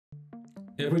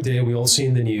Every day we all see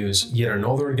in the news yet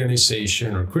another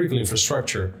organization or critical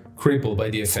infrastructure crippled by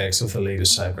the effects of the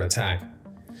latest cyber attack.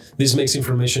 This makes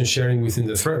information sharing within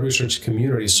the threat research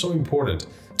community so important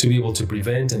to be able to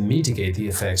prevent and mitigate the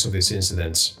effects of these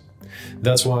incidents.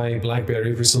 That's why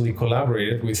BlackBerry recently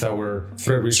collaborated with our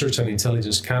threat research and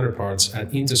intelligence counterparts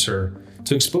at Inteser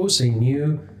to expose a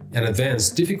new and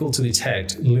advanced,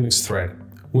 difficult-to-detect Linux threat.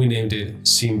 We named it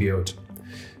Symbiote.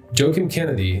 Joachim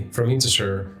Kennedy from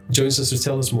Inteser joins us to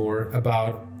tell us more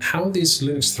about how this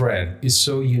Linux threat is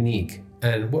so unique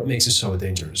and what makes it so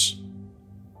dangerous.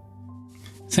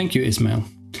 Thank you, Ismail.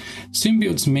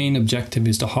 Symbiote's main objective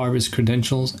is to harvest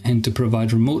credentials and to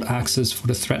provide remote access for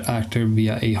the threat actor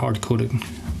via a hard-coded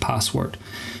password.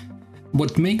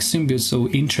 What makes Symbiote so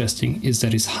interesting is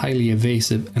that it's highly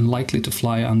evasive and likely to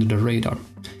fly under the radar.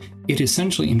 It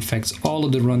essentially infects all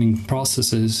of the running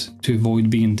processes to avoid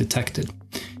being detected.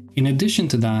 In addition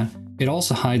to that, it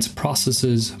also hides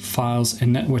processes, files,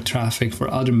 and network traffic for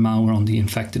other malware on the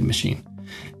infected machine.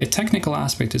 A technical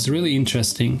aspect that's really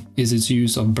interesting is its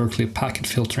use of Berkeley packet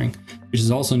filtering, which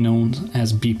is also known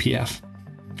as BPF.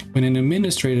 When an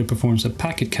administrator performs a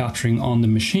packet capturing on the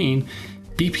machine,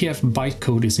 BPF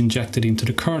bytecode is injected into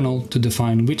the kernel to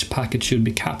define which packet should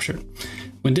be captured.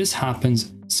 When this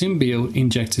happens, Symbiote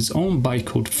injects its own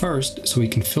bytecode first so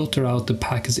it can filter out the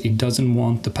packets it doesn't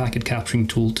want the packet capturing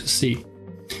tool to see.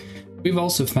 We've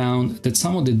also found that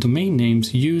some of the domain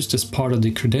names used as part of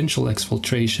the credential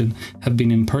exfiltration have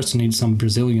been impersonating some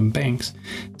Brazilian banks.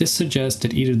 This suggests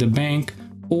that either the bank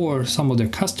or some of their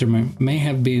customer may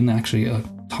have been actually a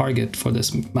target for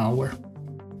this malware.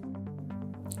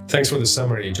 Thanks for the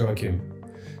summary, Joachim.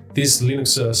 This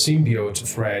Linux Symbiote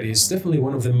threat is definitely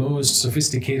one of the most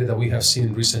sophisticated that we have seen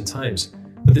in recent times,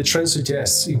 but the trend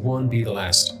suggests it won't be the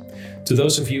last. To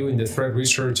those of you in the threat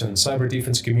research and cyber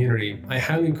defense community, I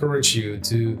highly encourage you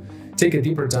to take a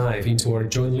deeper dive into our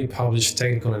jointly published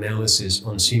technical analysis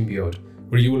on Symbiote,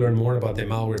 where you will learn more about the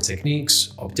malware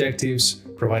techniques, objectives,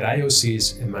 provide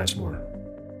IOCs, and much more.